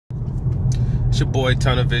your boy,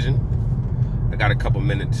 Ton of Vision. I got a couple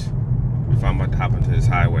minutes if I'm about to hop into this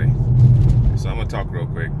highway. So I'm going to talk real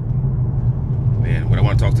quick. Man, what I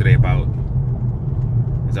want to talk today about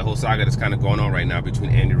is that whole saga that's kind of going on right now between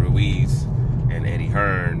Andy Ruiz and Eddie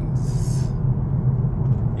Hearns.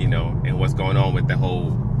 You know, and what's going on with the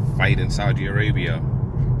whole fight in Saudi Arabia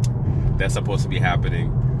that's supposed to be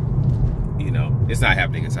happening. You know, it's not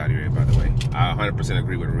happening in Saudi Arabia, by the way. I 100%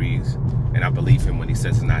 agree with Ruiz, and I believe him when he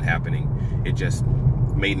says it's not happening. It just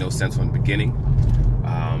made no sense from the beginning.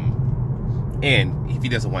 And if he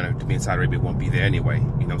doesn't want it to be in Saudi Arabia, it won't be there anyway.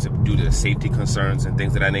 You know, due to the safety concerns and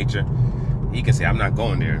things of that nature. He can say, I'm not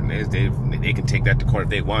going there. And they can take that to court if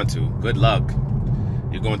they want to. Good luck.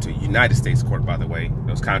 You're going to a United States court, by the way.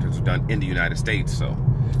 Those contracts were done in the United States, so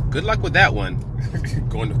good luck with that one.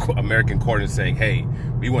 Going to American court and saying, hey,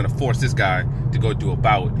 we want to force this guy to go do a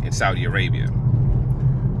bout in Saudi Arabia.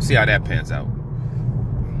 See how that pans out.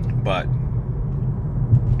 But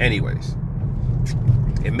anyways,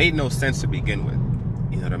 it made no sense to begin with.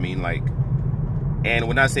 You know what I mean? Like, and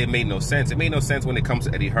when I say it made no sense when it comes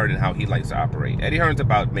to Eddie Hearns and how he likes to operate. Eddie Hearns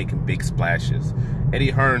about making big splashes.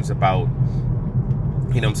 Eddie Hearns about,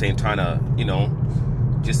 you know what I'm saying, trying to, you know,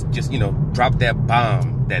 just you know, drop that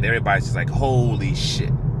bomb that everybody's just like, holy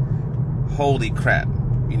shit, holy crap.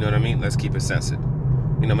 You know what I mean? Let's keep it censored.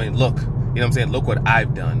 You know what I mean? Look, you know what I'm saying? Look what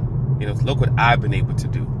I've done. You know, look what I've been able to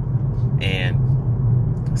do.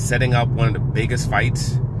 And setting up one of the biggest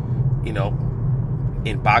fights, you know,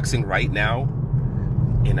 in boxing right now,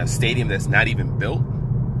 in a stadium that's not even built.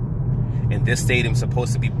 And this stadium's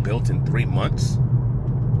supposed to be built in 3 months.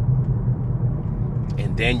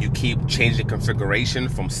 And then you keep changing configuration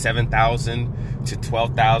from 7,000 to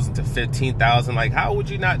 12,000 to 15,000. Like, how would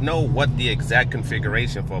you not know what the exact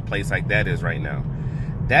configuration for a place like that is right now?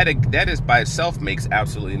 That is by itself makes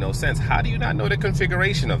absolutely no sense. How do you not know the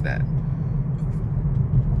configuration of that?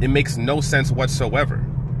 It makes no sense whatsoever.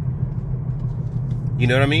 You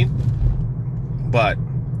know what I mean? But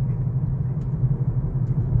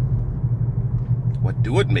what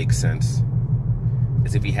would make sense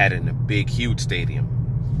is if he had it in a big, huge stadium.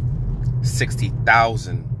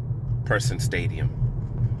 60,000 person stadium.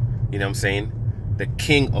 You know what I'm saying? The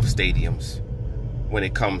king of stadiums when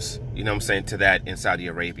it comes, you know what I'm saying, to that in Saudi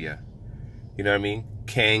Arabia. You know what I mean?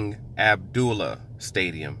 King Abdullah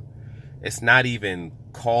Stadium. It's not even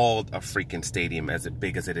called a freaking stadium as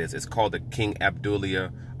big as it is. It's called the King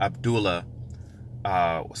Abdullah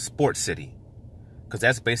Sports City. Because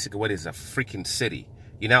that's basically what it is, a freaking city.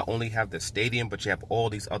 You not only have the stadium, but you have all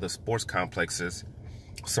these other sports complexes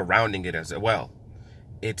surrounding it as well.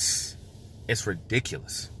 It's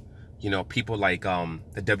ridiculous. You know, people like the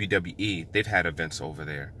WWE, they've had events over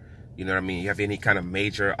there. You know what I mean? You have any kind of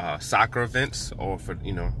major soccer events, or for,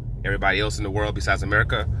 you know, everybody else in the world besides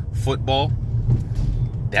America, football,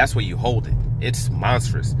 that's where you hold it. It's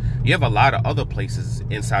monstrous. You have a lot of other places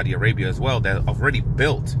in Saudi Arabia as well that are already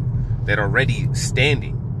built, that are already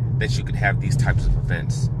standing, that you could have these types of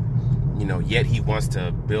events. You know, yet he wants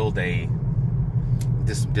to build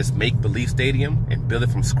this make-believe stadium and build it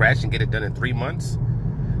from scratch and get it done in 3 months.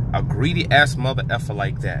 A greedy ass mother effer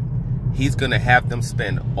like that, he's gonna have them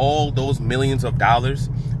spend all those millions of dollars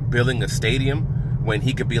building a stadium when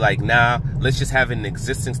he could be like, nah, let's just have an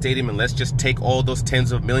existing stadium and let's just take all those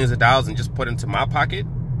tens of millions of dollars and just put it into my pocket.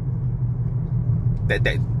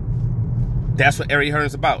 That's what Eddie Hearns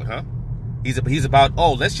is about, huh? He's about,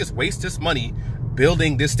 oh, let's just waste this money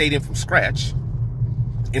building this stadium from scratch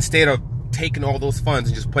instead of taking all those funds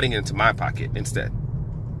and just putting it into my pocket instead.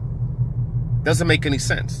 Doesn't make any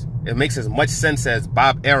sense. It makes as much sense as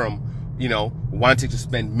Bob Arum, you know, wanting to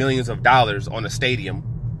spend millions of dollars on a stadium,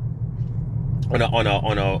 on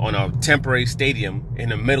a temporary stadium in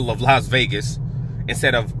the middle of Las Vegas,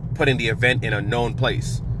 instead of putting the event in a known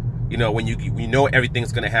place. You know, when you know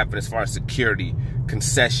everything's going to happen as far as security,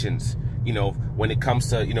 concessions, you know, when it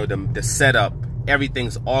comes to, you know, the setup,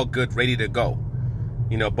 everything's all good, ready to go.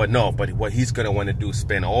 You know, but what he's going to want to do is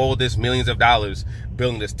spend all this millions of dollars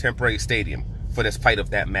building this temporary stadium for this fight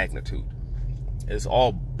of that magnitude. It's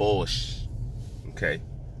all bullshit, okay?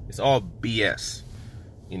 It's all BS.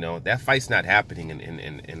 You know, that fight's not happening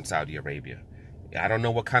in Saudi Arabia. I don't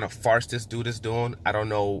know what kind of farce this dude is doing. I don't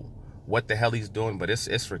know what the hell he's doing, but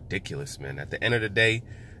it's ridiculous, man. At the end of the day,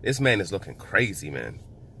 this man is looking crazy, man.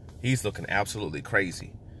 He's looking absolutely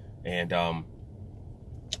crazy. And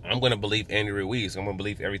I'm going to believe Andy Ruiz. I'm going to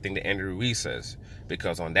believe everything that Andy Ruiz says.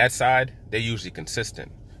 Because on that side, they're usually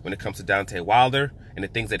consistent. When it comes to Deontay Wilder and the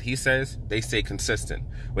things that he says, they stay consistent.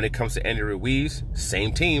 When it comes to Andy Ruiz,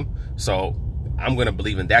 same team. So I'm going to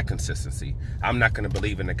believe in that consistency. I'm not going to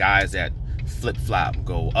believe in the guys that flip-flop,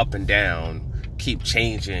 go up and down, keep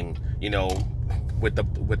changing, you know,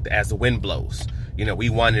 as the wind blows. You know, we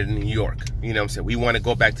want it in New York. You know what I'm saying? We want to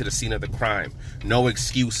go back to the scene of the crime. No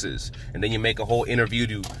excuses. And then you make a whole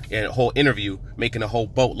interview making a whole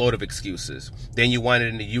boatload of excuses. Then you want it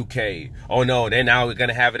in the UK. Oh no, then now we're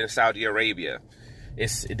gonna have it in Saudi Arabia.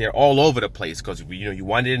 They're all over the place because, you know, you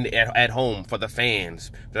want it at home for the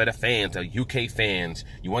fans, the UK fans.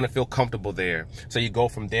 You want to feel comfortable there. So you go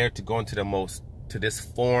from there to going to this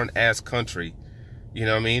foreign ass country. You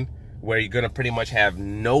know what I mean? Where you're going to pretty much have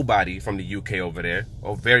nobody from the UK over there,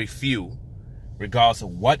 or very few, regardless of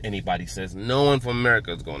what anybody says. No one from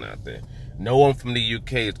America is going out there. No one from the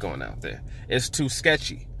UK is going out there. It's too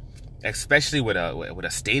sketchy, especially with a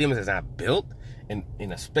stadium that's not built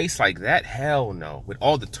in a space like that. Hell no. With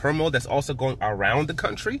all the turmoil that's also going around the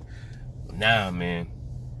country, nah, man.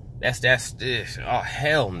 That's oh,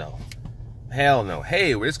 hell no. Hell no.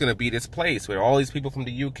 Hey, we're just going to be this place where all these people from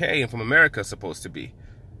the UK and from America are supposed to be.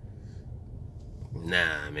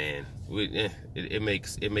 Nah, man. It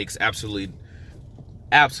makes absolutely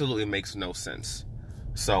makes no sense.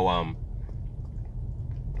 So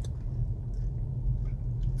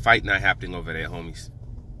fight not happening over there, homies.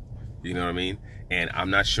 You know what I mean? And I'm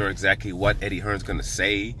not sure exactly what Eddie Hearn's gonna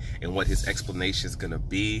say and what his explanation is gonna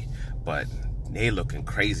be, but they looking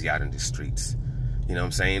crazy out in the streets. You know what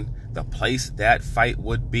I'm saying? The place that fight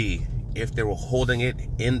would be, if they were holding it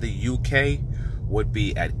in the UK, would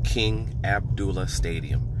be at King Abdullah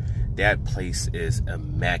Stadium. That place is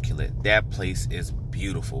immaculate. That place is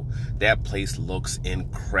beautiful. That place looks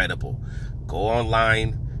incredible. Go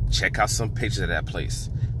online, check out some pictures of that place.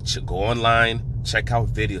 Go online, check out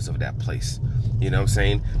videos of that place. You know what I'm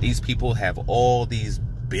saying? These people have all these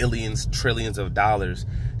billions, trillions of dollars.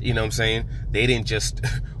 You know what I'm saying? They didn't just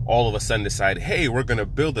all of a sudden decide, hey, we're going to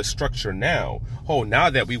build a structure now. Oh, now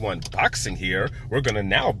that we want boxing here, we're going to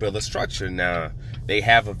now build a structure. Nah, they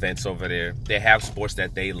have events over there. They have sports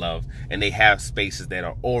that they love, and they have spaces that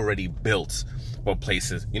are already built for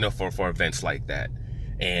places, you know, for events like that.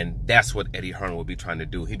 And that's what Eddie Hearn would be trying to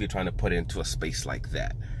do. He'd be trying to put it into a space like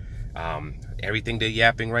that. Everything they're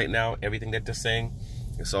yapping right now, everything that they're saying,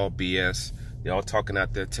 it's all BS. They're all talking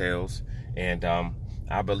out their tails. And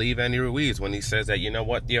I believe Andy Ruiz when he says that, you know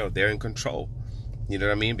what, yo, they're in control. You know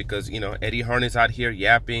what I mean? Because, you know, Eddie Hearn is out here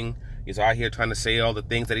yapping. He's out here trying to say all the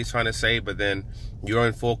things that he's trying to say, but then you're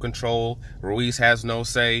in full control. Ruiz has no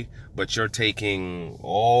say, but you're taking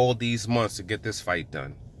all these months to get this fight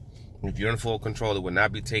done. If you're in full control, it would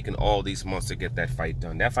not be taking all these months to get that fight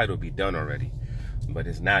done. That fight would be done already, but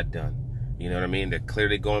it's not done. You know what I mean? They're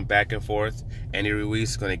clearly going back and forth. Andy Ruiz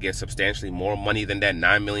is going to get substantially more money than that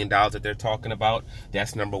 $9 million that they're talking about.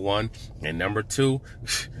 That's number one. And number two,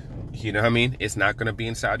 you know what I mean? It's not going to be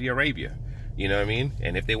in Saudi Arabia. You know what I mean?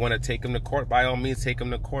 And if they want to take him to court, by all means, take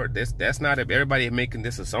him to court. That's not everybody making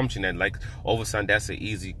this assumption that, like, all of a sudden that's an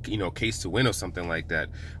easy, you know, case to win or something like that.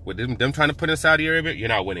 With them trying to put in Saudi Arabia, you're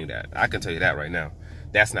not winning that. I can tell you that right now.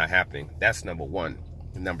 That's not happening. That's number one.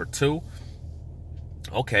 Number two,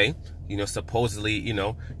 okay, you know, supposedly, you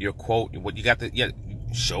know, your quote, what you got to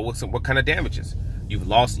show us what kind of damages you've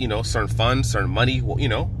lost. You know, certain funds, certain money. You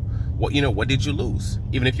know, what did you lose?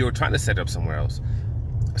 Even if you were trying to set up somewhere else.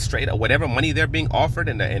 Straight up, whatever money they're being offered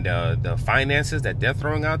and the finances that they're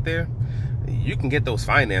throwing out there, you can get those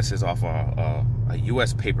finances off a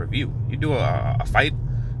U.S. pay-per-view. You do a fight,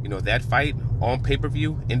 you know, that fight on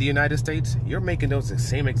pay-per-view in the United States, you're making those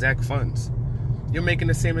same exact funds. You're making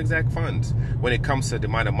the same exact funds. When it comes to the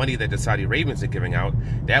amount of money that the Saudi Arabians are giving out,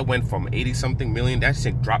 that went from 80-something million, that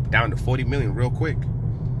shit dropped down to 40 million real quick.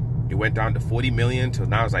 It went down to 40 million to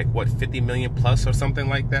now it's like, what, 50 million plus or something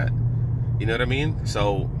like that? You know what I mean?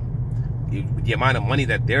 So the amount of money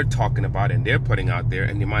that they're talking about and they're putting out there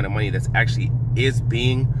and the amount of money that's actually is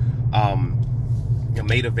being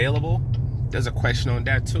made available, there's a question on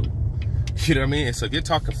that too. You know what I mean? And so if you're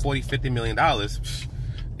talking $40-50 million,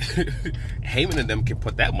 Heyman and them can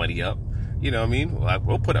put that money up. You know what I mean? Well,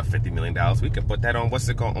 we'll put up $50 million. We can put that on, what's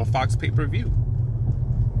it called, on Fox pay-per-view.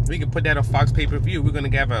 We can put that on Fox pay-per-view. We're going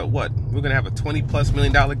to have a, what? We're going to have a $20+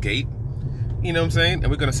 million gate. You know what I'm saying?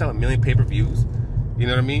 And we're going to sell 1 million pay-per-views. You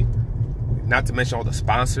know what I mean? Not to mention all the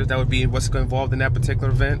sponsors that would be involved in that particular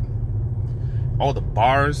event. All the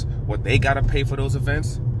bars, what they got to pay for those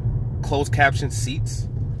events. Closed caption seats.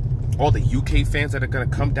 All the UK fans that are going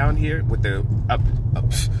to come down here with the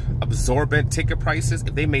absorbent ticket prices.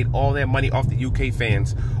 If they made all their money off the UK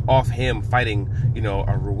fans, off him fighting, you know,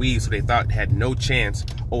 a Ruiz who they thought had no chance,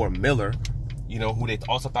 or a Miller, you know, who they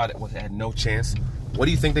also thought had no chance. What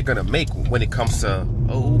do you think they're going to make when it comes to,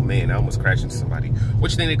 oh man, I almost crashed into somebody. What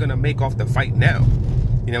do you think they're going to make off the fight now?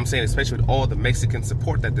 You know what I'm saying? Especially with all the Mexican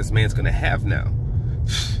support that this man's gonna have now.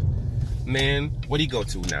 Man, what do you go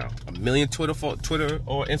to now? 1 million Twitter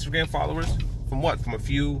or Instagram followers? From what? From a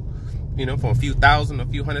few, you know, from a few thousand, a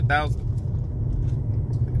few 100,000?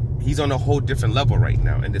 He's on a whole different level right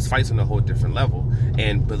now, and this fight's on a whole different level.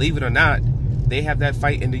 And believe it or not, they have that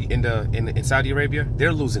fight in Saudi Arabia.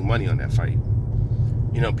 They're losing money on that fight.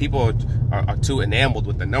 You know, people are too enamored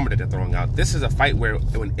with the number that they're throwing out. This is a fight where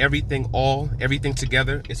when everything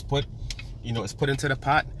together is put, you know, it's put into the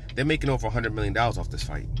pot, they're making over $100 million off this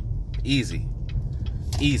fight. Easy.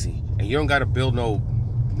 Easy. And you don't got to build no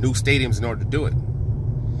new stadiums in order to do it.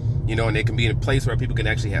 You know, and they can be in a place where people can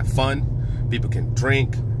actually have fun. People can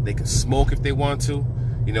drink. They can smoke if they want to.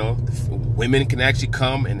 You know, women can actually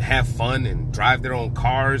come and have fun and drive their own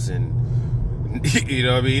cars and, you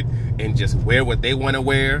know what I mean? And just wear what they want to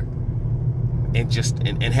wear and just,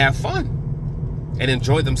 and have fun and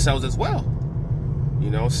enjoy themselves as well. You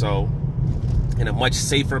know, so in a much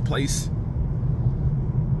safer place,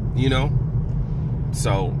 you know?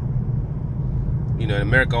 So, you know,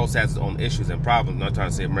 America also has its own issues and problems. I'm not trying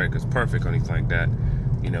to say America's perfect or anything like that,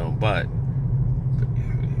 you know, but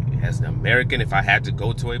as an American, if I had to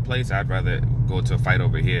go to a place, I'd rather go to a fight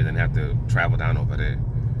over here than have to travel down over there.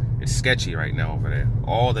 It's sketchy right now over there.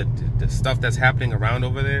 All the stuff that's happening around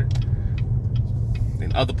over there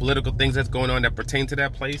and other political things that's going on that pertain to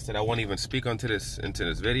that place that I won't even speak into this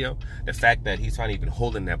video. The fact that he's trying to even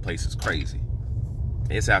hold in that place is crazy.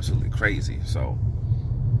 It's absolutely crazy. So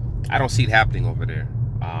I don't see it happening over there.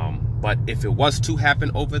 But if it was to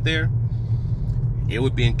happen over there, it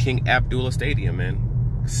would be in King Abdullah Stadium, man.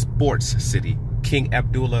 Sports City. King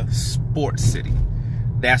Abdullah Sports City.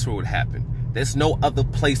 That's where it would happen. There's no other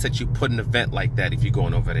place that you put an event like that if you're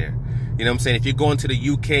going over there. You know what I'm saying? If you're going to the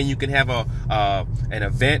UK and you can have an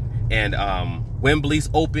event and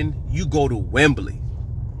Wembley's open, you go to Wembley.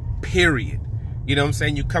 Period. You know what I'm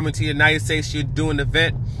saying? You come into the United States, you're doing an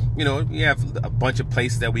event. You know, you have a bunch of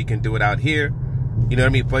places that we can do it out here. You know what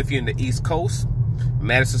I mean? But if you're in the East Coast,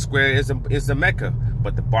 Madison Square is a mecca.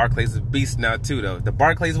 But the Barclays is a beast now too, though. If the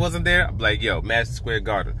Barclays wasn't there, I'm like, yo, Madison Square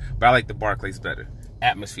Garden. But I like the Barclays better.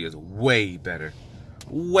 Atmosphere is way better.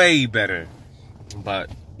 Way better. But,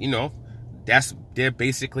 you know, that's there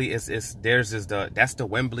basically that's the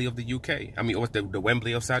Wembley of the UK. I mean, or the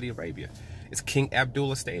Wembley of Saudi Arabia. It's King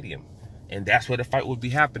Abdullah Stadium. And that's where the fight would be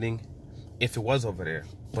happening if it was over there.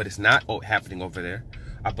 But it's not happening over there.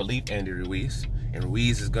 I believe Andy Ruiz. And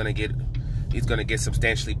Ruiz is gonna get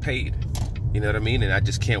substantially paid. You know what I mean? And I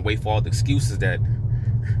just can't wait for all the excuses that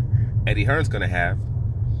Eddie Hearn's gonna have,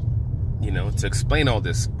 you know, to explain all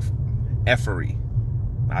this effery.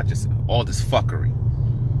 All this fuckery.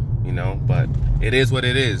 You know, but it is what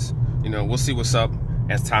it is. You know, we'll see what's up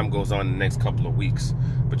as time goes on in the next couple of weeks.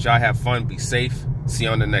 But y'all have fun, be safe. See you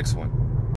on the next one.